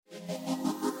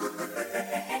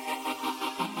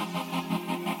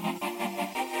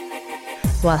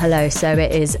Well, hello. So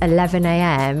it is 11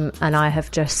 a.m. and I have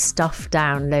just stuffed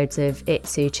down loads of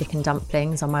Itsu chicken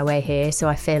dumplings on my way here. So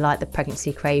I feel like the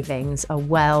pregnancy cravings are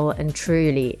well and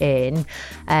truly in.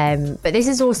 But this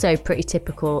is also pretty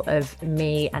typical of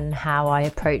me and how I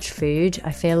approach food.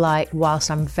 I feel like whilst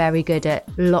I'm very good at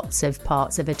lots of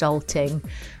parts of adulting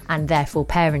and therefore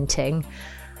parenting,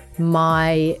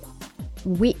 my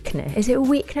weakness, is it a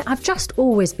weakness? I've just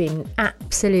always been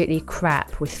absolutely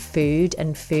crap with food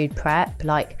and food prep.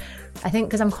 Like, I think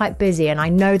because I'm quite busy, and I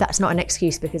know that's not an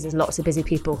excuse because there's lots of busy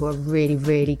people who are really,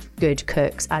 really good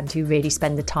cooks and who really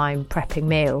spend the time prepping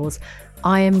meals.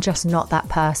 I am just not that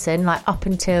person. Like, up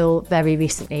until very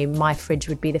recently, my fridge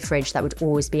would be the fridge that would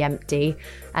always be empty,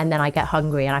 and then I get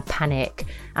hungry and I panic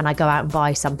and I go out and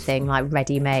buy something like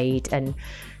ready-made, and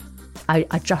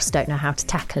I just don't know how to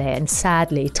tackle it. And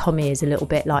sadly, Tommy is a little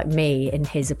bit like me in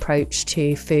his approach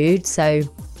to food. So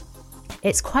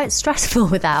it's quite stressful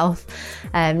with Alf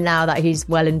now that he's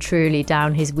well and truly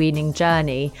down his weaning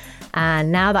journey.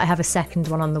 And now that I have a second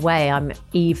one on the way, I'm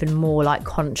even more like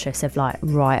conscious of like,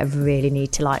 right, I really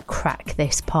need to like crack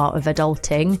this part of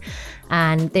adulting.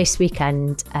 And this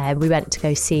weekend, we went to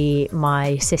go see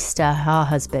my sister, her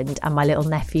husband, and my little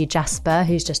nephew, Jasper,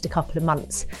 who's just a couple of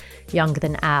months younger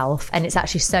than Alf. And it's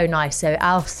actually so nice. So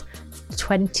Alf's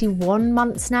 21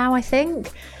 months now, I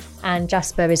think. And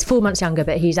Jasper is 4 months younger,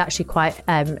 but he's actually quite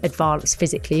advanced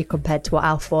physically compared to what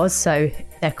Alf was. So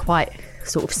they're quite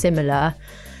sort of similar.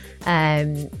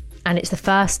 And it's the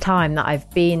first time that I've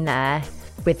been there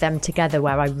with them together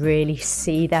where I really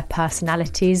see their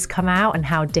personalities come out and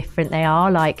how different they are.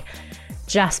 Like,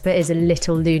 Jasper is a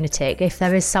little lunatic. If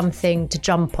there is something to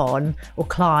jump on or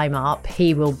climb up,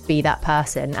 he will be that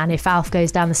person. And if Alf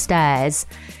goes down the stairs,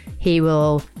 he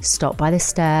will stop by the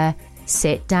stair,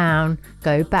 sit down,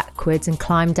 go backwards and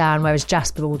climb down, whereas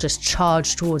Jasper will just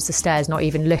charge towards the stairs, not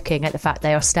even looking at the fact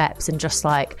they are steps, and just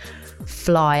like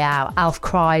fly out. Alf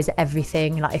cries at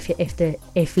everything. Like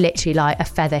if literally like a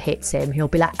feather hits him, he'll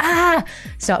be like,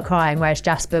 start crying, whereas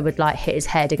Jasper would like hit his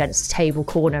head against a table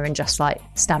corner and just like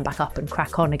stand back up and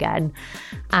crack on again.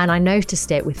 And I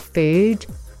noticed it with food.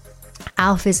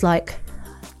 Alf is like,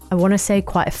 I want to say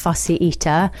quite a fussy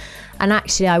eater, and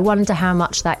actually I wonder how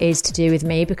much that is to do with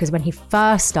me, because when he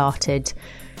first started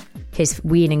his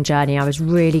weaning journey, I was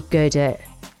really good at,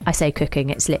 I say cooking,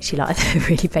 it's literally like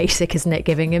really basic, isn't it?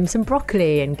 Giving him some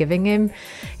broccoli and giving him,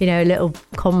 you know, a little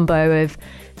combo of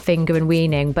finger and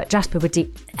weaning. But Jasper would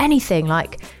eat anything,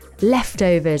 like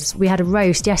leftovers. We had a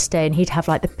roast yesterday and he'd have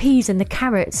like the peas and the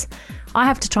carrots. I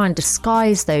have to try and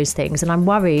disguise those things, and I'm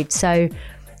worried. So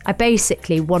I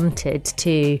basically wanted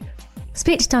to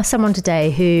speak to someone today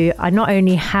who I not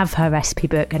only have her recipe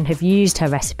book and have used her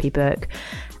recipe book,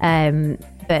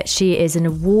 but she is an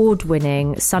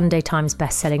award-winning Sunday Times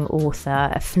best-selling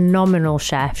author, a phenomenal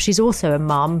chef. She's also a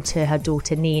mum to her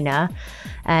daughter Nina.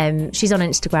 She's on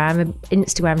Instagram, an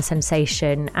Instagram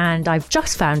sensation, and I've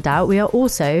just found out we are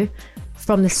also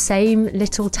from the same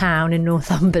little town in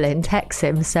Northumberland,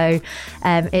 Hexham. So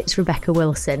it's Rebecca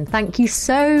Wilson. Thank you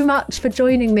so much for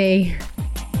joining me.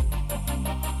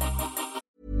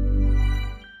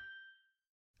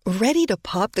 Ready to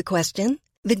pop the question?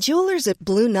 The jewelers at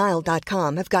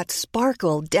BlueNile.com have got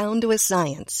sparkle down to a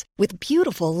science with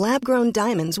beautiful lab-grown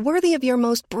diamonds worthy of your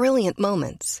most brilliant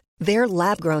moments. Their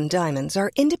lab-grown diamonds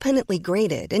are independently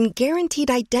graded and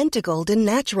guaranteed identical to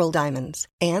natural diamonds,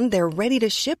 and they're ready to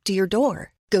ship to your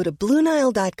door. Go to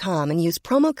BlueNile.com and use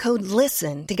promo code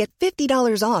LISTEN to get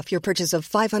 $50 off your purchase of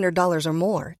 $500 or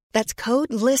more. That's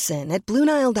code LISTEN at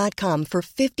BlueNile.com for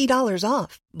 $50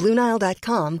 off.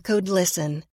 BlueNile.com, code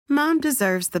LISTEN. Mom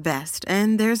deserves the best,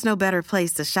 and there's no better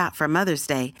place to shop for Mother's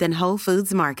Day than Whole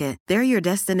Foods Market. They're your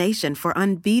destination for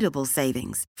unbeatable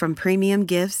savings, from premium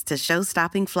gifts to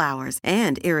show-stopping flowers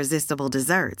and irresistible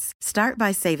desserts. Start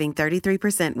by saving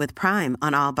 33% with Prime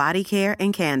on all body care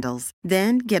and candles.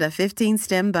 Then get a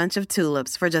 15-stem bunch of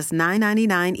tulips for just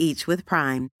 $9.99 each with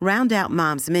Prime. Round out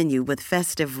Mom's menu with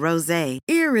festive rosé,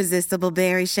 irresistible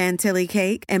berry chantilly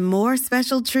cake, and more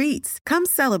special treats. Come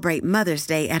celebrate Mother's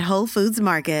Day at Whole Foods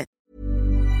Market.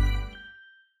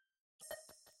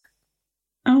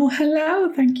 Oh,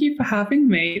 hello. Thank you for having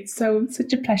me. It's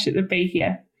such a pleasure to be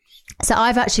here. So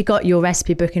I've actually got your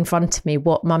recipe book in front of me,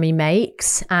 What Mummy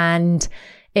Makes, and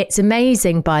it's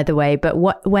amazing, by the way.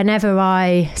 But whenever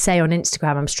I say on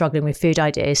Instagram I'm struggling with food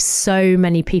ideas, so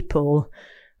many people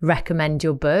recommend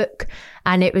your book.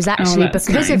 And it was actually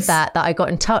because of that I got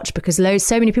in touch, because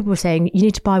so many people were saying, you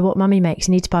need to buy What Mummy Makes,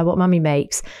 you need to buy What Mummy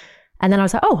Makes. And then I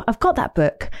was like, oh, I've got that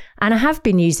book and I have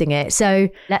been using it. So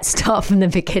let's start from the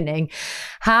beginning.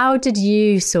 How did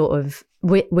you sort of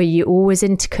were you always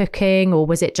into cooking, or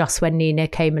was it just when Nina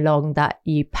came along that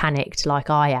you panicked like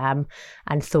I am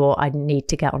and thought I need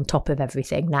to get on top of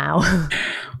everything now?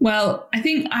 Well, I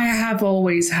think I have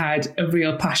always had a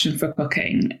real passion for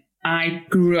cooking. I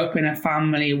grew up in a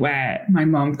family where my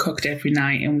mum cooked every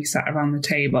night and we sat around the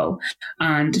table,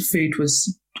 and food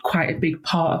was quite a big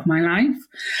part of my life.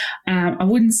 I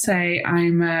wouldn't say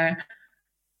I'm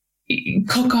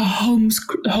cook a home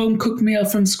cooked meal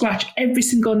from scratch every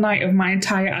single night of my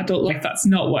entire adult life. That's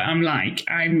not what I'm like.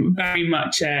 I'm very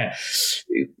much a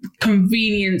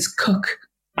convenience cook.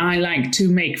 I like to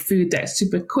make food that's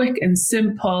super quick and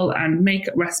simple and make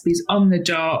recipes on the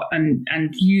dot and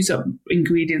use up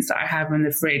ingredients that I have in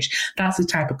the fridge. That's the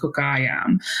type of cook I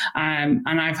am.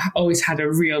 And I've always had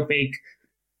a real big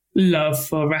love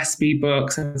for recipe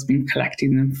books. I've been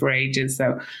collecting them for ages.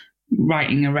 So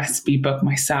writing a recipe book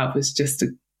myself is just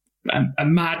a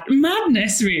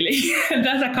madness, really.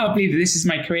 I can't believe that this is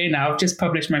my career now. I've just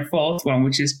published my 4th one,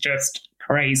 which is just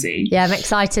crazy. Yeah, I'm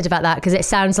excited about that because it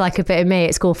sounds like a bit of me.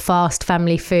 It's called Fast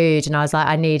Family Food, and I was like,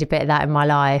 I need a bit of that in my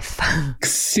life.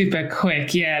 Super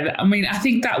quick, yeah. I mean, I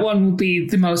think that one will be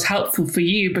the most helpful for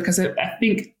you, because I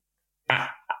think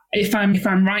if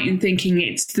I'm right in thinking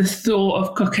it's the thought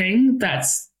of cooking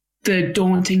that's the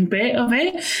daunting bit of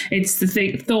it. It's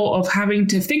the thought of having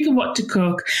to think of what to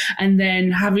cook and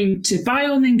then having to buy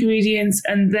all the ingredients,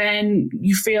 and then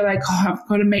you feel like, oh, I've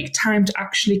got to make time to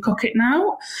actually cook it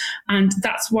now. And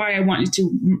that's why I wanted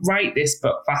to write this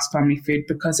book, Fast Family Food,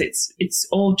 because it's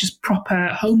all just proper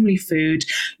homely food.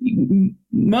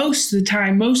 Most of the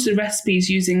time, most of the recipes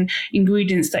using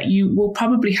ingredients that you will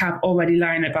probably have already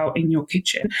lying about in your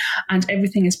kitchen, and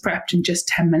everything is prepped in just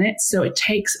 10 minutes. So it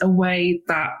takes away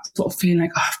that sort of feeling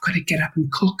like, oh, I've got to get up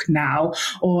and cook now,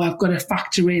 or I've got to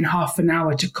factor in half an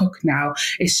hour to cook now.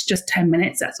 It's just 10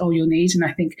 minutes. That's all you'll need. And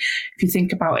I think if you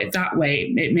think about it that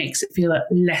way, it makes it feel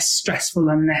less stressful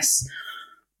and less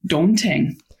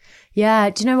daunting. Yeah.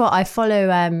 Do you know what? I follow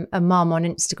a mum on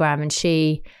Instagram, and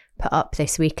she put up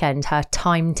this weekend her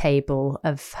timetable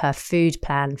of her food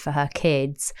plan for her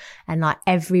kids, and like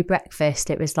every breakfast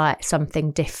it was like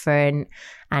something different,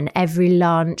 and every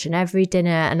lunch and every dinner,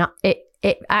 and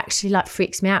it actually like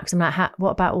freaks me out, because I'm like,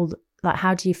 what about all, like,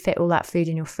 how do you fit all that food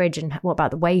in your fridge, and what about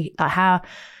the way, like how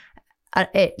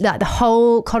like the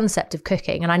whole concept of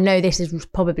cooking. And I know this is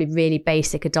probably really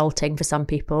basic adulting for some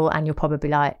people, and you're probably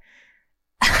like,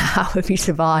 how have you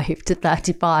survived to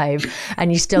 35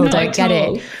 and you still don't get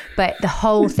it? But the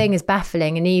whole thing is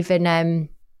baffling. And even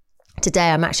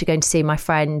today I'm actually going to see my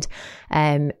friend.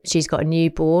 She's got a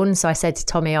newborn. So I said to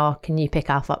Tommy, oh, can you pick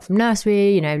Alf up from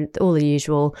nursery? You know, all the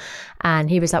usual. And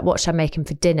he was like, what should I make him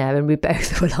for dinner? And we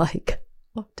both were like,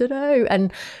 I don't know.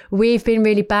 And we've been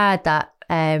really bad that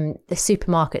the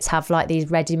supermarkets have like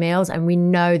these ready meals, and we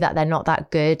know that they're not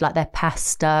that good. Like they're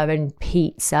pasta and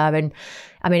pizza, and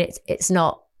I mean, it's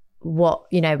not what,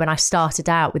 you know, when I started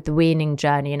out with the weaning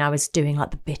journey and I was doing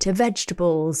like the bitter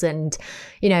vegetables and,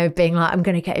 you know, being like, I'm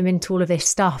going to get him into all of this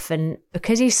stuff. And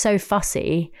because he's so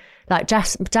fussy, like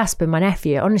Jasper, my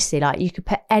nephew, honestly, like you could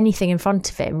put anything in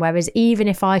front of him. Whereas even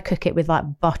if I cook it with like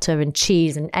butter and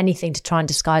cheese and anything to try and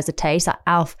disguise the taste, like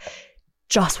Alf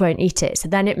just won't eat it. So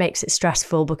then it makes it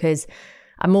stressful, because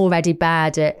I'm already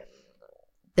bad at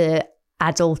the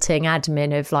adulting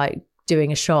admin of like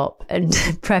doing a shop and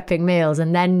prepping meals,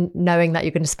 and then knowing that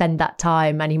you're going to spend that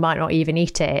time and he might not even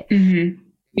eat it. Mm-hmm.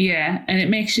 Yeah, and it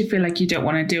makes you feel like you don't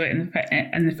want to do it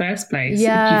in the first place.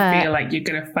 Yeah. You feel like you're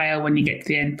going to fail when you get to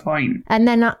the end point. And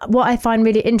then what I find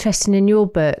really interesting in your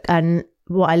book, and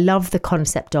what I love the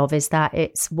concept of, is that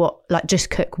it's what, like, just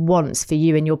cook once for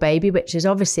you and your baby, which is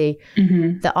obviously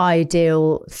the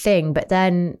ideal thing. But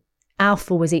then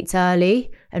Alf always eats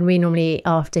early, and we normally eat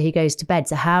after he goes to bed.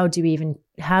 So how do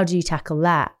you tackle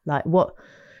that? Like, what,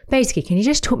 basically, can you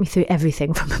just talk me through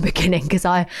everything from the beginning? Because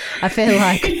I feel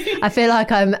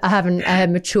like I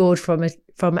haven't matured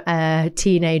from a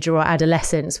teenager or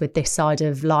adolescence with this side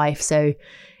of life. So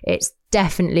it's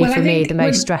definitely for me the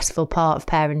most stressful part of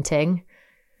parenting.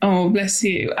 Oh, bless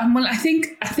you. Well, I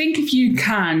think if you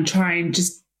can try and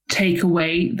just take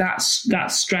away that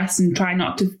stress and try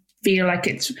not to feel like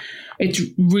it's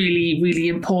really, really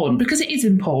important, because it is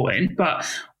important, but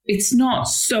it's not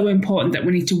so important that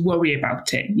we need to worry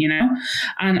about it, you know?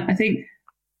 And I think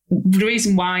the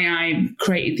reason why I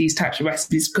created these types of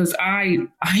recipes, because I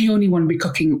only want to be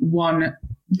cooking one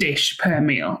dish per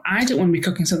meal. I don't want to be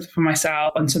cooking something for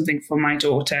myself and something for my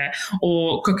daughter,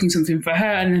 or cooking something for her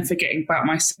and then forgetting about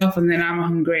myself, and then I'm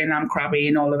hungry and I'm crabby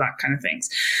and all of that kind of things.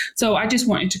 So I just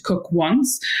wanted to cook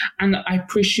once, and I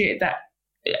appreciate that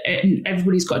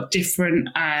everybody's got different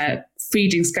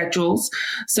feeding schedules.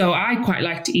 So I quite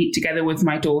like to eat together with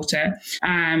my daughter.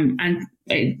 And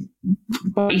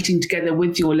by eating together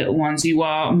with your little ones, you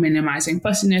are minimizing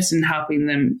fussiness and helping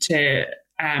them to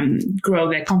grow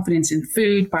their confidence in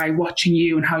food by watching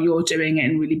you and how you're doing it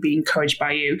and really be encouraged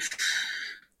by you.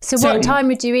 So what time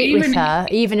would you eat with her?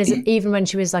 Even when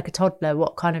she was like a toddler,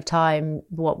 what kind of time,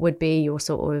 what would be your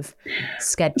sort of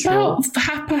schedule? About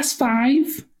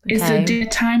 5:30 is the dinner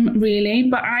time, really.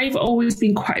 But I've always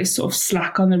been quite a sort of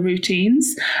slack on the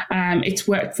routines. It's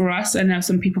worked for us. I know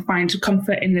some people find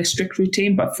comfort in the strict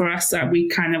routine, but for us, we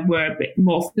kind of were a bit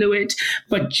more fluid.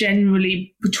 But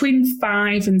generally, between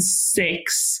 5 and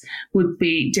 6 would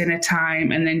be dinner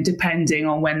time. And then depending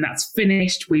on when that's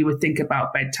finished, we would think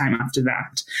about bedtime after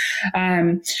that.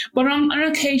 But on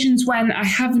occasions when I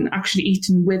haven't actually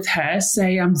eaten with her,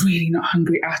 say I'm really not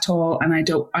hungry at all and I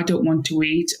don't want to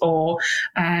eat, or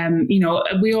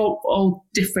we all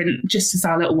different, just as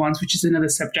our little ones, which is another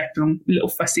subject on little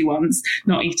fussy ones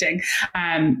not eating.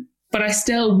 But I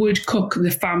still would cook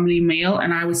the family meal,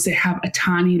 and I would say have a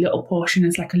tiny little portion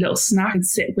as like a little snack and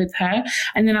sit with her,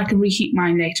 and then I can reheat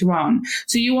mine later on.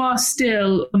 So you are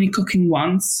still only cooking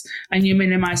once, and you're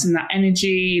minimizing that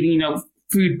energy.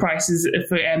 Food prices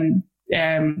for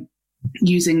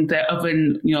using the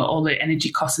oven, all the energy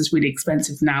costs is really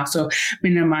expensive now. So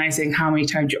minimizing how many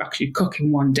times you actually cook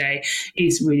in one day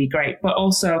is really great. But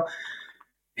also,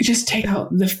 it just takes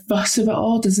out the fuss of it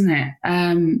all, doesn't it?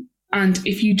 And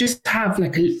if you just have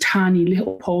like a tiny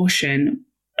little portion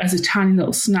as a tiny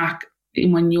little snack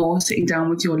when you're sitting down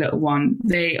with your little one,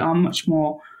 they are much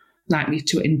more likely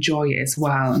to enjoy it as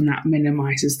well, and that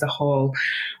minimizes the whole,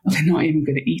 they're not even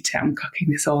going to eat it, I'm cooking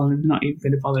this all and they're not even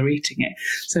going to bother eating it.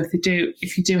 So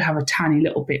if you do have a tiny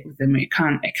little bit with them, it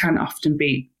can often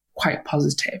be quite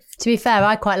positive. To be fair,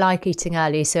 I quite like eating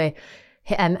early, so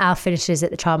Al finishes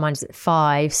at the childminder's at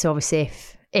 5, so obviously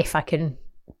if I can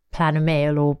plan a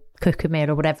meal or cook a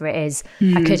meal or whatever it is,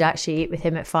 I could actually eat with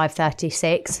him at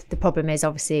 5:36. The problem is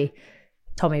obviously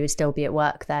Tommy would still be at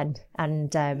work then,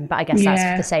 and but I guess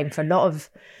that's the same for a lot of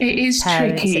it is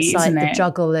parents. tricky, it's like isn't the it?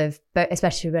 juggle of,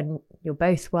 especially when you're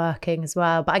both working as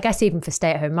well. But I guess even for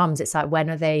stay-at-home mums, it's like where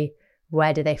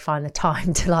do they find the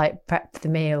time to like prep the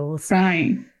meals?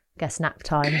 Right. I guess nap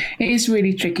time. It is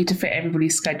really tricky to fit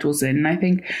everybody's schedules in. And I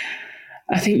think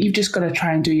you've just got to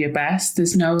try and do your best.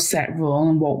 There's no set rule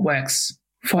on what works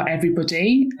for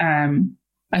everybody.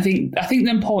 I think the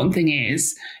important thing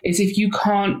is if you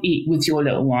can't eat with your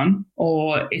little one,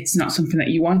 or it's not something that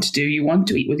you want to do, you want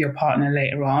to eat with your partner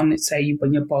later on, let's say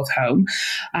when you're both home.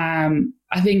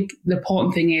 I think the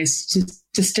important thing is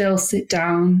to still sit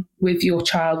down with your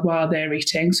child while they're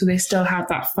eating, so they still have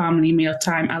that family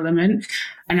mealtime element.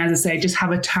 And as I say, just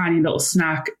have a tiny little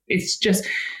snack. It's just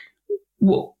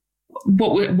what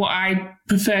I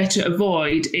prefer to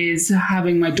avoid is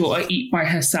having my daughter eat by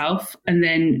herself and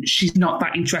then she's not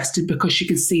that interested because she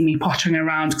can see me pottering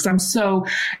around, because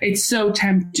it's so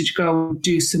tempted to go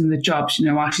do some of the jobs,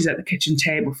 while she's at the kitchen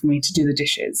table for me to do the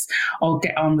dishes or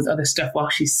get on with other stuff while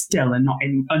she's still and not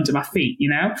under my feet,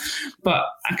 But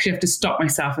I actually have to stop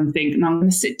myself and think, no, I'm going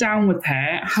to sit down with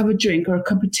her, have a drink or a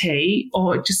cup of tea,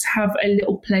 or just have a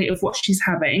little plate of what she's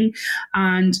having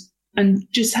and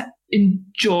just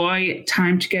enjoy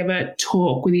time together,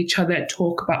 talk with each other,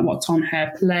 talk about what's on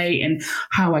her plate and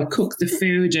how I cook the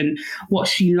food and what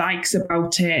she likes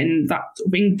about it. And that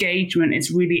engagement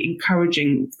is really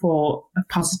encouraging for a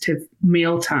positive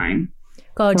mealtime.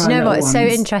 God, do you know what? It's so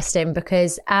interesting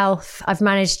because Alf, I've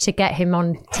managed to get him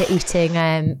on to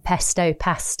eating pesto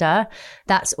pasta.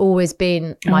 That's always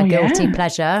been my guilty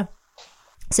pleasure.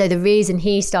 So the reason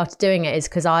he started doing it is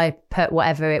because I put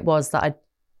whatever it was that I'd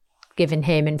given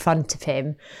him in front of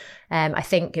him. I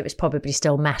think it was probably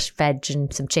still mashed veg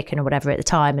and some chicken or whatever at the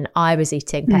time. And I was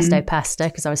eating pesto pasta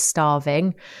because I was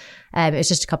starving. It was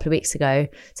just a couple of weeks ago.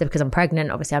 So because I'm pregnant,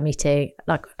 obviously I'm eating,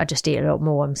 I just eat a lot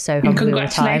more. I'm so hungry all the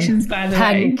time. Congratulations, by the way.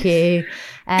 Thank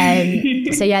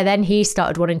you. So then he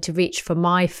started wanting to reach for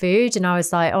my food and I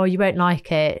was like, oh, you won't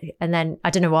like it. And then I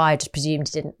don't know why, I just presumed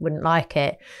he wouldn't like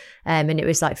it. And it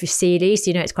was like fusilli,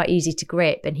 so it's quite easy to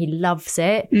grip and he loves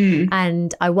it.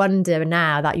 And I wonder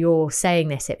now that you're saying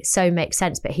this, it so makes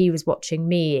sense, but he was watching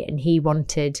me and he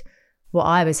wanted what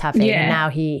I was having and now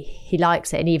he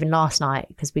likes it. And even last night,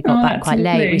 because we got back quite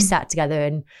late, we sat together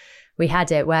and we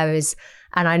had it.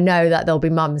 And I know that there'll be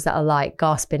mums that are like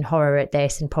gasping horror at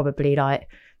this and probably like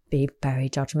be very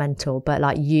judgmental, but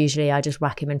like usually I just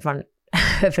whack him in front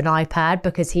of an iPad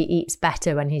because he eats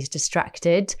better when he's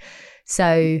distracted.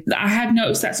 So I have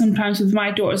noticed that sometimes with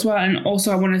my daughter as well. And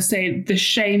also I want to say the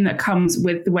shame that comes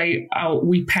with the way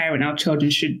we parent our children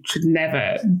should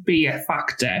never be a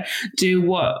factor. Do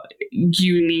what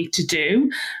you need to do.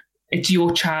 It's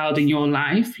your child in your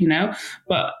life, you know,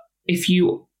 but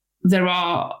there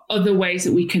are other ways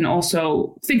that we can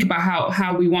also think about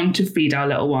how we want to feed our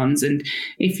little ones. And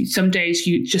if some days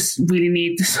you just really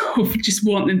need to sort of just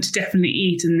want them to definitely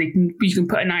eat, and you can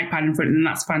put an iPad in front of them,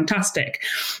 that's fantastic.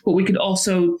 But we could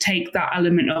also take that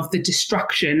element of the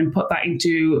distraction and put that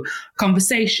into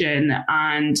conversation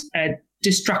and a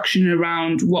distraction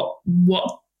around what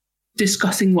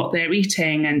discussing what they're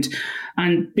eating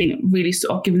and being really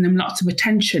sort of giving them lots of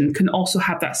attention can also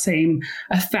have that same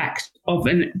effect of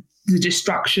the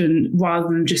distraction, rather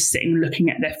than just sitting looking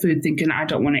at their food thinking, I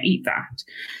don't want to eat that.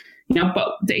 You know,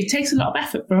 but it takes a lot of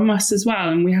effort from us as well,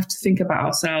 and we have to think about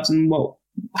ourselves and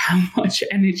how much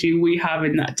energy we have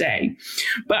in that day.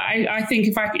 But I think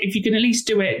if you can at least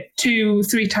do it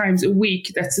 2-3 times a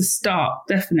week, that's a start,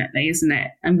 definitely, isn't it?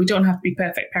 And we don't have to be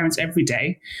perfect parents every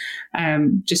day.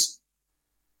 Just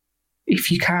if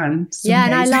you can. Yeah,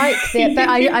 and I like but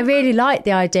I really like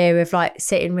the idea of like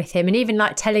sitting with him and even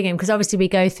like telling him, because obviously we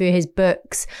go through his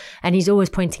books and he's always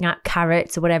pointing out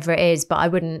carrots or whatever it is,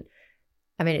 but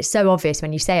it's so obvious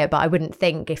when you say it, but I wouldn't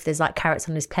think if there's like carrots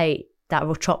on his plate that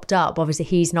were chopped up, obviously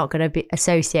he's not going to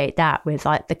associate that with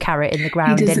like the carrot in the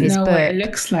ground in his book. He doesn't know what it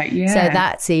looks like, yeah. So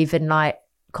that's even like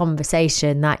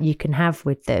conversation that you can have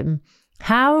with them.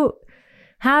 How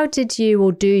did you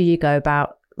or do you go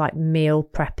about like meal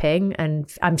prepping?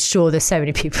 And I'm sure there's so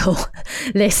many people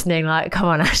listening like, come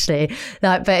on, Ashley,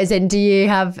 like, but as in, do you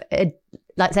have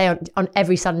like say on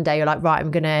every Sunday you're like, right, I'm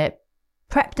going to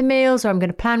prep the meals, or I'm going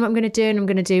to plan what I'm going to do, and I'm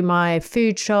going to do my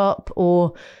food shop?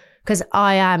 Or because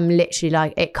I am literally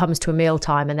like, it comes to a meal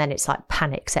time and then it's like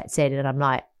panic sets in and I'm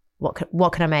like,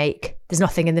 what can I make? There's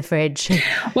nothing in the fridge.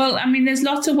 Well, I mean, there's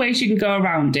lots of ways you can go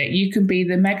around it. You can be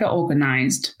the mega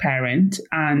organized parent,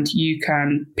 and you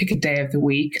can pick a day of the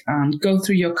week and go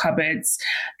through your cupboards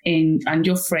and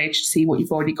your fridge to see what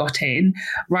you've already got in.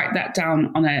 Write that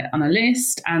down on a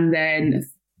list, and then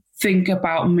think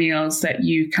about meals that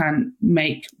you can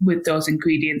make with those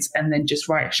ingredients, and then just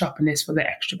write a shopping list for the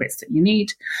extra bits that you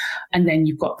need. And then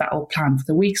you've got that all planned for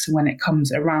the week. So when it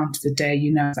comes around to the day,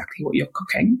 you know exactly what you're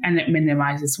cooking, and it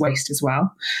minimizes waste as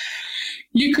well.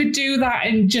 You could do that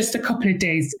in just a couple of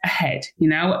days ahead. You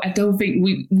know, I don't think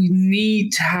we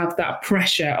need to have that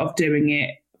pressure of doing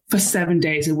it for 7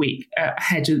 days a week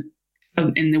ahead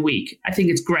in the week. I think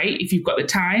it's great if you've got the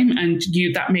time and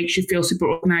that makes you feel super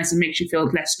organized and makes you feel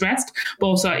less stressed, but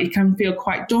also it can feel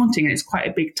quite daunting, and it's quite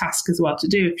a big task as well to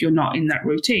do if you're not in that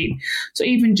routine. So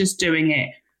even just doing it,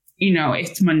 you know,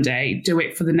 it's Monday, do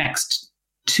it for the next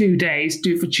 2 days,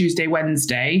 do it for Tuesday,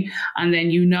 Wednesday, and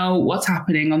then you know what's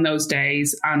happening on those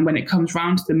days, and when it comes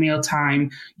round to the meal time,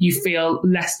 you feel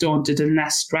less daunted and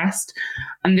less stressed.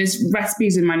 And there's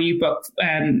recipes in my new book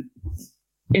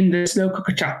in the slow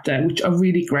cooker chapter, which are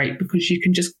really great because you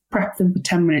can just prep them for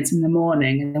 10 minutes in the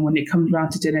morning, and then when it comes around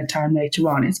to dinner time later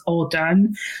on, it's all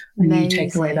done. And Amazing. You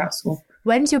take away that sort.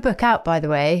 When's your book out, by the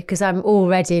way? Because I'm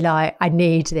already like, I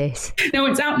need this. No,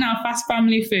 it's out now, Fast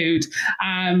Family Food.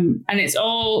 And it's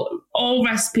all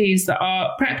recipes that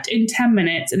are prepped in 10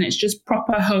 minutes, and it's just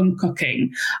proper home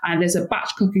cooking. And there's a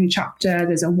batch cooking chapter,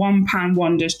 there's a 1 pan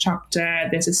wonders chapter,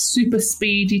 there's a super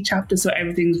speedy chapter, so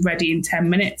everything's ready in 10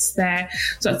 minutes there.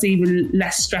 So that's even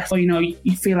less stressful. You know,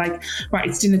 you feel like, right,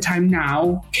 it's dinner time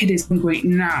now, kid is hungry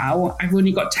now, I've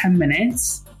only got 10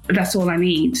 minutes, but that's all I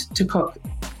need to cook.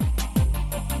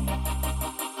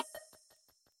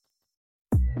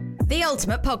 The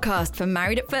ultimate podcast for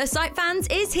Married at First Sight fans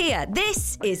is here.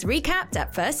 This is Recapped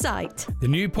at First Sight. The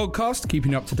new podcast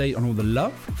keeping you up to date on all the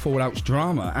love, fallouts,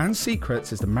 drama and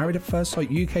secrets as the Married at First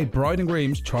Sight UK bride and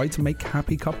grooms try to make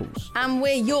happy couples. And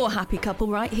we're your happy couple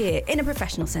right here, in a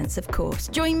professional sense, of course.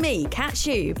 Join me, Kat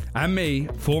Shube. And me,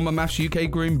 former MAFS UK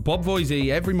groom Bob Voisey,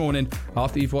 every morning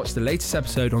after you've watched the latest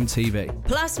episode on TV.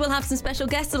 Plus, we'll have some special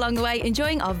guests along the way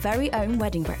enjoying our very own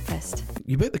wedding breakfast.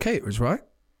 You booked the caterers, right?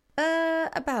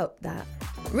 About that.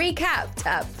 Recapped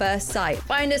at First Sight.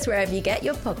 Find us wherever you get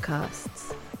your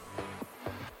podcasts.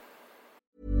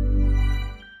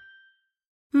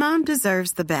 Mom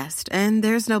deserves the best, and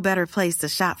there's no better place to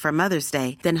shop for Mother's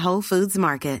Day than Whole Foods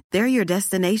Market. They're your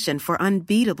destination for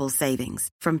unbeatable savings,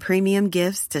 from premium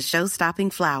gifts to show-stopping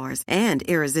flowers and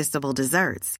irresistible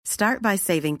desserts. Start by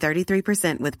saving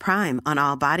 33% with Prime on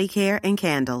all body care and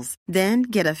candles. Then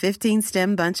get a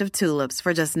 15-stem bunch of tulips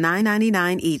for just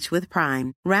 $9.99 each with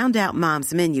Prime. Round out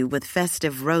Mom's menu with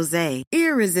festive rosé,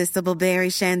 irresistible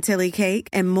berry chantilly cake,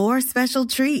 and more special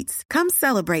treats. Come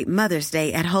celebrate Mother's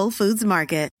Day at Whole Foods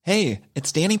Market. Hey,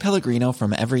 it's Danny Pellegrino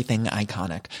from Everything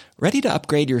Iconic. Ready to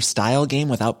upgrade your style game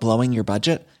without blowing your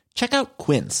budget? Check out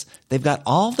Quince. They've got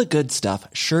all the good stuff,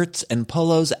 shirts and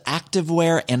polos,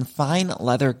 activewear, and fine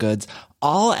leather goods,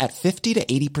 all at 50 to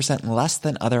 80% less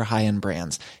than other high-end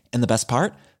brands. And the best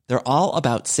part? They're all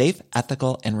about safe,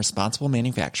 ethical, and responsible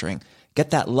manufacturing.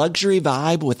 Get that luxury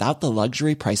vibe without the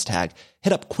luxury price tag.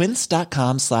 Hit up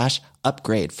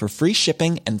quince.com/upgrade for free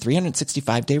shipping and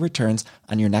 365-day returns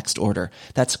on your next order.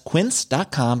 That's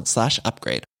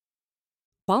quince.com/upgrade.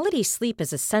 Quality sleep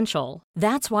is essential.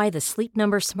 That's why the Sleep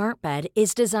Number Smart Bed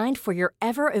is designed for your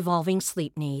ever-evolving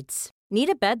sleep needs. Need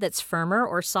a bed that's firmer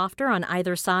or softer on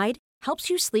either side? Helps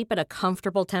you sleep at a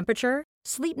comfortable temperature?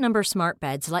 Sleep Number Smart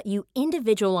Beds let you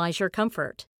individualize your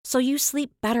comfort, so you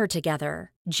sleep better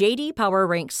together. J.D. Power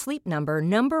ranks Sleep Number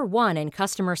number 1 in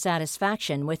customer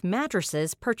satisfaction with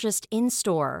mattresses purchased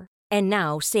in-store. And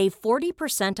now save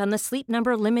 40% on the Sleep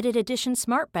Number Limited Edition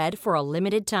Smart Bed for a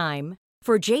limited time.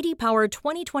 For J.D. Power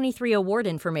 2023 award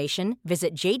information,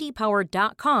 visit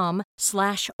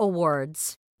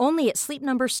jdpower.com/awards. Only at Sleep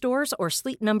Number stores or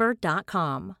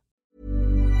sleepnumber.com.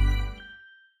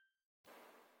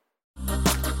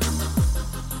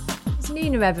 Is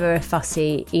Nina ever a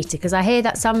fussy eater? Because I hear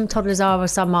that some toddlers are or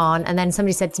some aren't. And then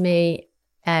somebody said to me,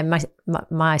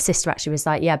 my sister actually was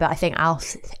like, yeah, but I think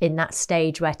Alf's in that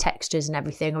stage where textures and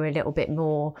everything are a little bit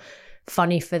more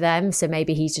funny for them. So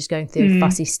maybe he's just going through a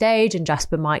fussy stage, and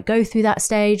Jasper might go through that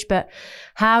stage. But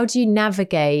how do you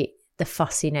navigate the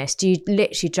fussiness? Do you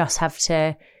literally just have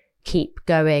to keep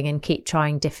going and keep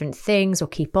trying different things, or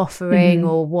keep offering,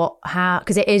 or what? How?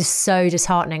 Because it is so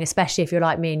disheartening, especially if you're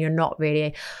like me and you're not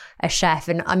really a chef.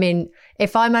 And I mean,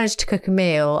 if I manage to cook a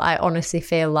meal, I honestly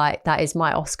feel like that is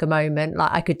my Oscar moment.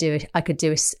 Like I could do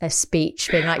a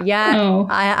speech being like, yeah,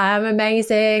 I am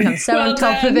amazing, I'm so on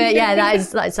top of it. Yeah,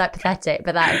 it's like pathetic,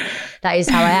 but that is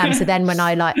how I am. So then when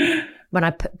I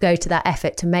go to that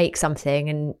effort to make something,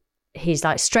 and he's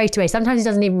like straight away, sometimes he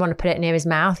doesn't even want to put it near his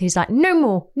mouth. He's like, no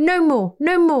more.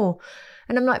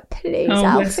 And I'm like, please,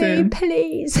 Alfie,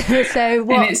 please. So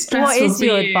what is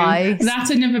your advice? That's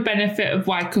another benefit of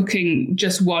why cooking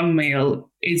just one meal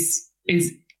is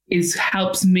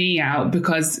helps me out,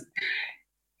 because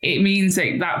it means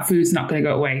that food's not going to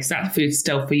go to waste. That food's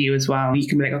still for you as well. You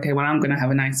can be like, okay, well, I'm going to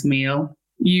have a nice meal.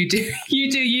 You do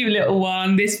you, little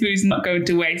one. This food's not going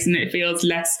to waste, and it feels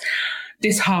less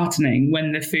disheartening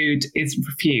when the food is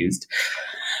refused.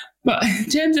 But in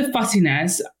terms of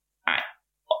fussiness,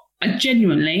 I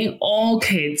genuinely, all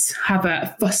kids have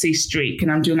a fussy streak,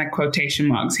 and I'm doing like quotation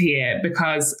marks here,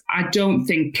 because I don't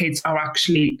think kids are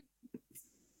actually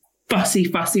fussy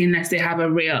unless they have a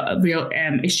real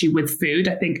issue with food.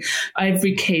 I think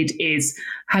every kid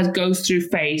goes through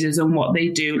phases on what they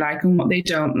do like and what they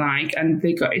don't like, and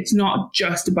it's not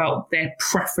just about their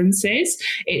preferences.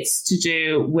 It's to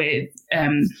do with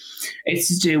their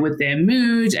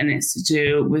mood, and it's to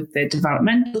do with their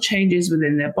developmental changes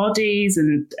within their bodies,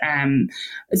 and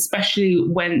especially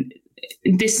when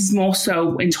this is more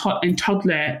so in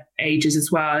toddler ages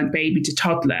as well, and baby to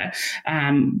toddler,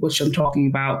 which I'm talking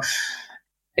about.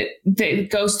 It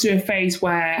goes through a phase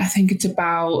where I think it's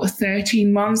about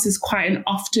 13 months is quite an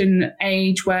often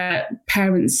age where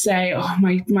parents say, oh,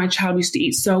 my child used to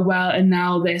eat so well, and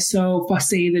now they're so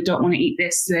fussy, they don't want to eat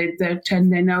this, they're turning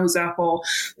their nose up, or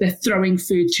they're throwing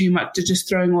food too much, they're just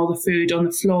throwing all the food on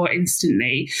the floor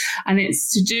instantly. And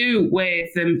it's to do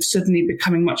with them suddenly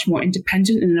becoming much more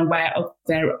independent and aware of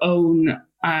their own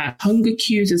hunger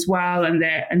cues as well, and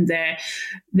they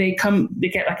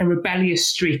get like a rebellious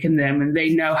streak in them, and they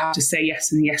know how to say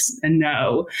yes and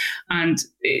no, and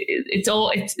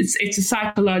it's a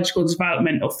psychological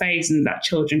developmental phase, and that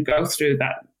children go through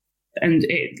that, and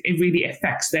it really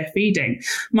affects their feeding.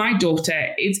 My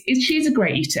daughter she's a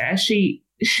great eater. She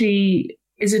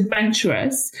is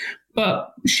adventurous,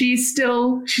 but she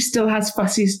still has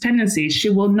fussy tendencies. She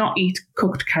will not eat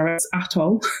cooked carrots at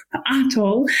all.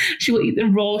 She will eat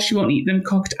them raw. She won't eat them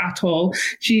cooked at all.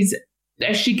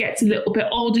 As she gets a little bit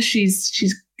older, she's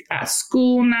at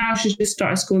school now. She's just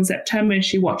started school in September.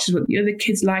 She watches what the other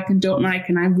kids like and don't like,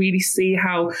 and I really see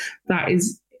how that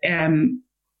is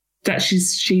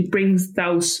she brings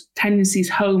those tendencies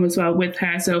home as well with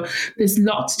her. So there's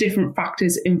lots of different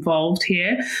factors involved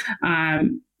here.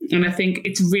 And I think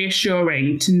it's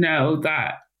reassuring to know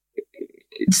that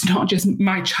it's not just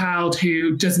my child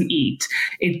who doesn't eat.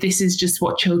 This is just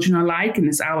what children are like. And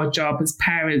it's our job as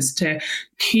parents to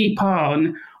keep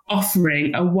on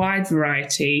offering a wide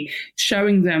variety,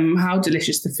 showing them how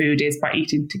delicious the food is by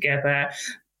eating together,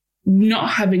 not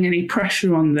having any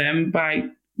pressure on them by,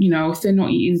 if they're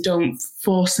not eating, don't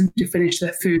force them to finish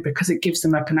their food because it gives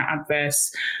them like an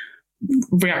adverse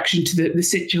reaction to the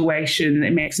situation.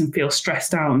 It makes them feel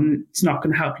stressed out and it's not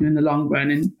going to help you in the long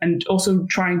run. And also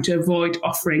trying to avoid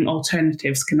offering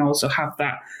alternatives can also have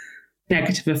that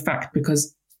negative effect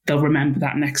because they'll remember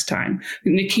that next time.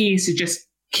 And the key is to just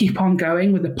keep on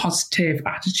going with a positive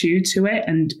attitude to it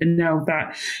and know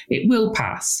that it will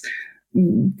pass.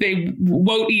 They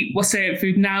won't eat certain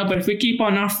food now, but if we keep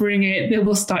on offering it, they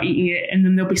will start eating it, and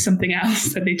then there'll be something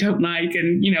else that they don't like.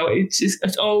 And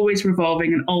it's always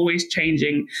revolving and always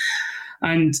changing.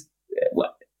 And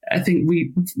I think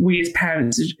we as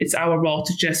parents, it's our role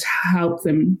to just help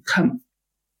them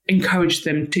encourage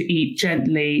them to eat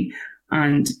gently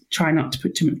and try not to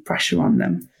put too much pressure on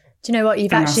them. Do you know what?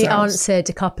 You've actually answered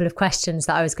a couple of questions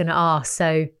that I was going to ask.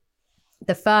 So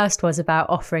the first was about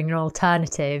offering an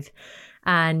alternative,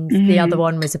 and the other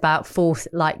one was about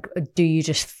do you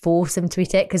just force them to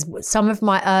eat it? Because some of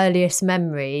my earliest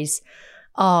memories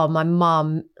are my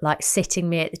mum like sitting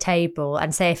me at the table,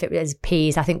 and say if it was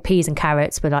peas, I think peas and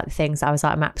carrots were like the things I was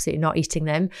like, I'm absolutely not eating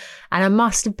them. And I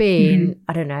must have been,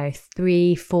 I don't know,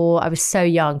 3, 4. I was so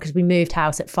young because we moved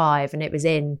house at 5 and it was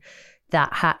in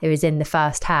it was in the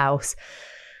first house.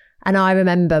 And I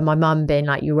remember my mum being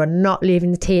like, you are not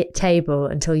leaving the table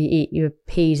until you eat your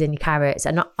peas and your carrots.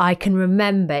 And I can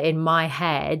remember in my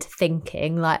head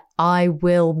thinking like, I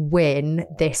will win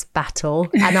this battle.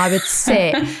 And I would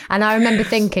sit and I remember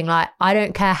thinking like, I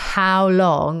don't care how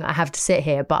long I have to sit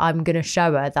here, but I'm going to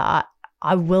show her that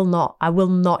I will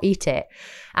not eat it.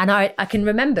 And I can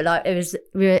remember like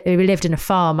we lived in a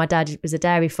farm. My dad was a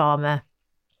dairy farmer.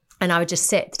 And I would just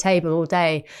sit at the table all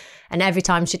day. And every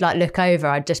time she'd like look over,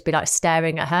 I'd just be like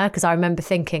staring at her because I remember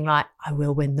thinking like, I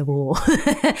will win the war.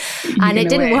 And it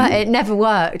didn't work. It never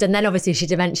worked. And then obviously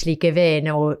she'd eventually give in,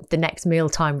 or the next meal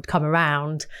time would come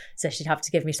around. So she'd have to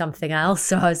give me something else.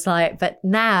 So I was like, but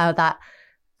now that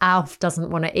Alf doesn't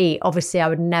want to eat, obviously I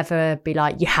would never be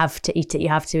like, you have to eat it,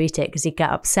 because he'd get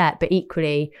upset. But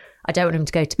equally, I don't want him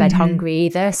to go to bed hungry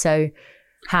either. So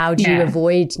how do you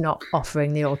avoid not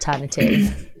offering the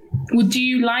alternative? Well, do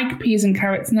you like peas and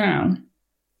carrots now?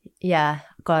 Yeah,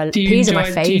 peas are my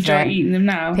favourite. Do you enjoy eating them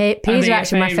now? Peas are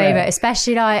actually my favourite,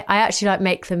 especially I actually like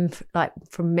make them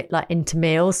into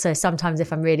meals. So sometimes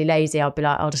if I'm really lazy, I'll be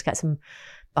like, I'll just get some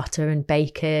butter and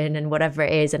bacon and whatever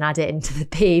it is and add it into the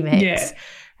pea mix.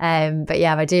 Yeah. But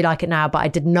yeah, I do like it now, but I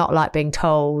did not like being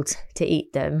told to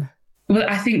eat them. Well,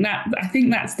 I think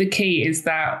that's the key, is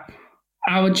that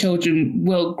our children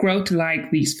will grow to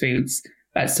like these foods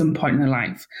at some point in their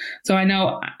life. So I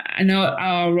know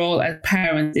our role as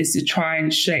parents is to try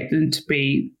and shape them to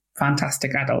be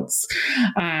fantastic adults,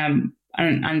 and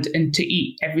to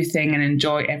eat everything and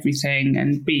enjoy everything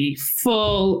and be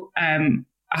full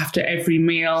after every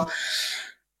meal.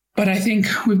 But I think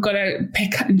we've got to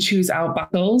pick and choose our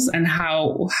battles and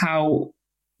how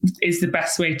is the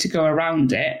best way to go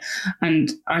around it.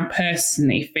 And I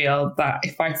personally feel that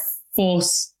if I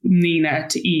force Nina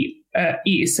to eat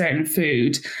a certain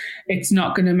food, it's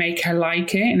not going to make her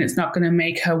like it, and it's not going to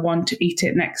make her want to eat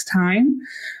it next time.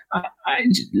 I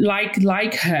like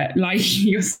her, like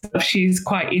yourself, she's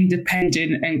quite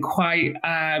independent and quite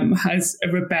has a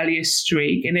rebellious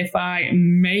streak. And if I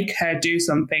make her do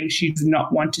something, she does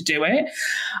not want to do it.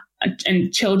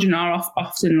 And children are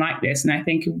often like this. And I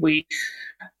think if we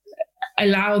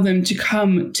allow them to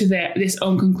come to this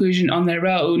own conclusion on their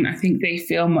own, I think they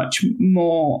feel much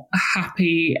more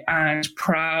happy and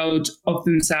proud of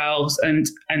themselves and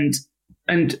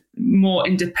more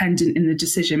independent in the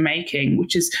decision making,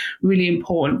 which is really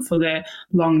important for the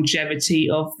longevity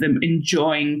of them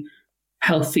enjoying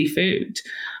healthy food.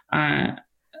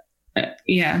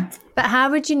 But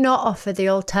how would you not offer the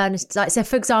alternatives? Like, so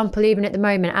for example, even at the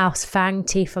moment, Alf's fang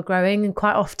teeth are growing, and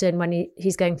quite often when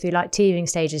he's going through like teething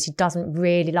stages, he doesn't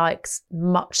really like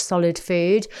much solid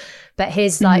food. But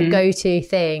his like go-to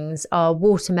things are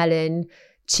watermelon,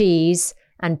 cheese,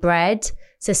 and bread.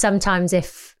 So sometimes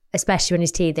especially when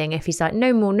he's teething, if he's like,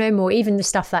 no more, even the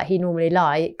stuff that he normally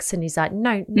likes, and he's like,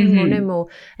 no more.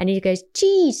 And he goes,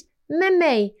 cheese,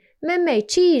 meme,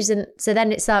 cheese. And so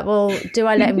then it's like, well, do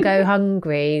I let him go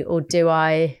hungry, or do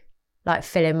I like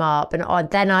fill him up, and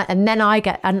then I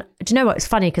get, and do you know what, it's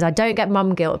funny because I don't get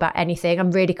mum guilt about anything.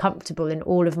 I'm really comfortable in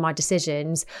all of my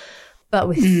decisions, but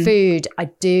with food I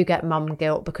do get mum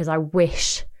guilt because I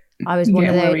wish I was one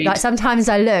of those worried. Like sometimes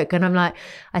I look and I'm like,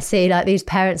 I see like these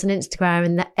parents on Instagram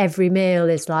and every meal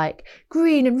is like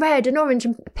green and red and orange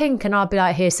and pink, and I'll be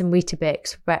like, here's some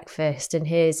Weetabix for breakfast, and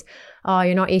here's, oh,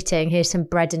 you're not eating, here's some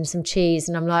bread and some cheese.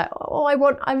 And I'm like, oh,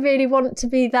 I really want to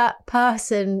be that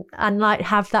person and like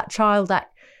have that child that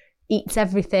eats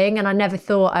everything. And I never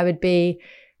thought I would be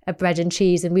a bread and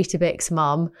cheese and Weetabix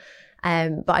mum.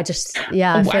 But I just,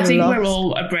 I think lost. We're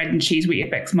all a bread and cheese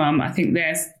Weetabix mum. I think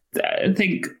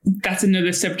that's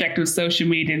another subject of social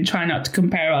media, and try not to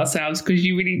compare ourselves, because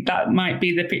that might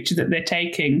be the picture that they're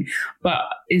taking, but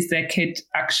is their kid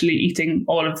actually eating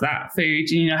all of that food?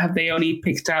 You know, have they only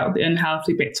picked out the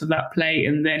unhealthy bits of that plate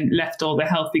and then left all the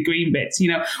healthy green bits?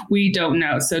 You know, we don't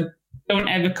know. So don't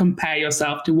ever compare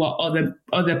yourself to what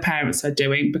other parents are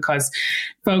doing, because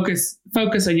focus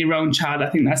on your own child. I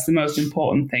think that's the most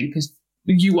important thing, because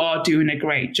you are doing a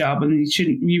great job, and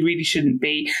you really shouldn't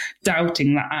be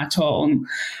doubting that at all.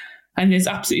 And there's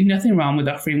absolutely nothing wrong with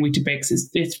offering Weetabix.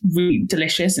 It's really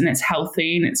delicious and it's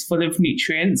healthy and it's full of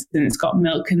nutrients, and it's got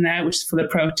milk in there, which is full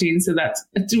of protein. So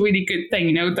it's a really good thing.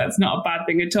 You know, that's not a bad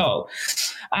thing at all.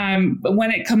 But when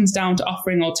it comes down to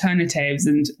offering alternatives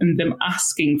and them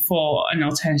asking for an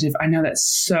alternative, I know that's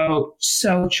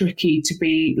so tricky to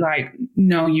be like,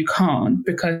 no, you can't,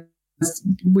 because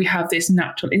we have this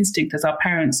natural instinct as our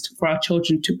parents for our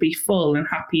children to be full and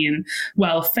happy and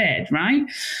well fed, right?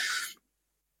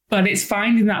 But it's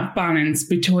finding that balance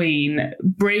between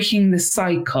breaking the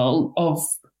cycle of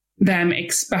them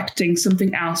expecting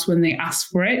something else when they ask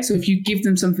for it. So if you give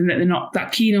them something that they're not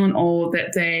that keen on, or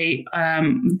that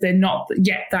they're not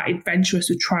yet that adventurous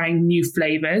with trying new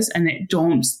flavors, and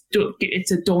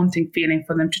it's a daunting feeling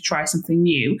for them to try something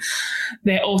new,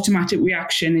 their automatic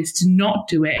reaction is to not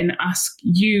do it and ask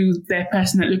you, their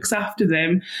person that looks after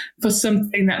them, for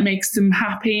something that makes them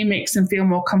happy, makes them feel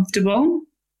more comfortable.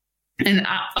 And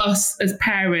us as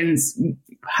parents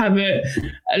have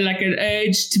an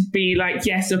urge to be like,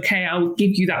 yes, okay, I'll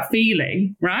give you that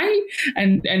feeling, right?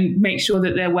 And make sure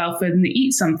that they're well fed and they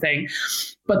eat something.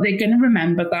 But they're going to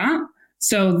remember that.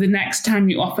 So the next time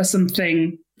you offer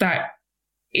something that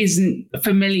isn't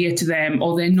familiar to them,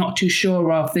 or they're not too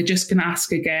sure of, they're just going to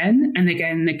ask again and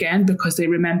again and again, because they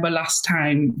remember last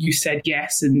time you said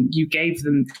yes and you gave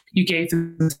them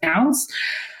something else.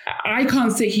 I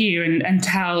can't sit here and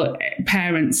tell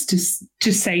parents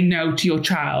to say no to your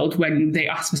child when they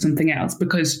ask for something else,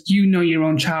 because you know your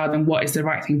own child and what is the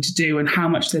right thing to do and how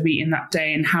much they've eaten that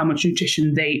day and how much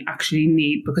nutrition they actually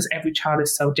need, because every child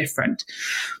is so different.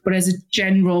 But as a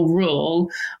general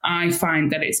rule, I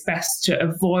find that it's best to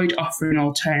avoid offering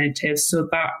alternatives so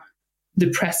that the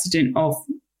precedent of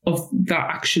that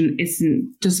action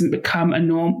doesn't become a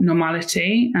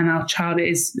normality, and our child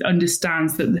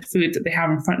understands that the food that they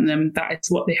have in front of them, that is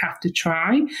what they have to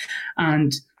try.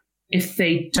 And if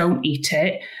they don't eat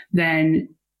it, then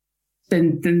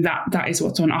that is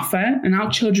what's on offer. And our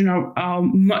children are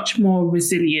much more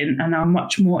resilient and are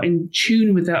much more in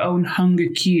tune with their own hunger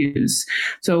cues.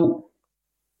 So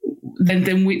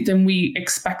than we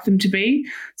expect them to be.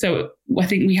 So I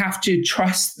think we have to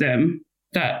trust them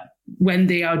that when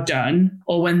they are done,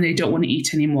 or when they don't want to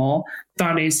eat anymore,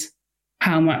 that is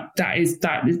how much, that is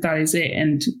it,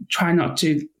 and try not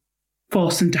to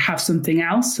force them to have something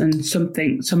else and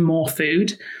some more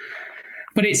food.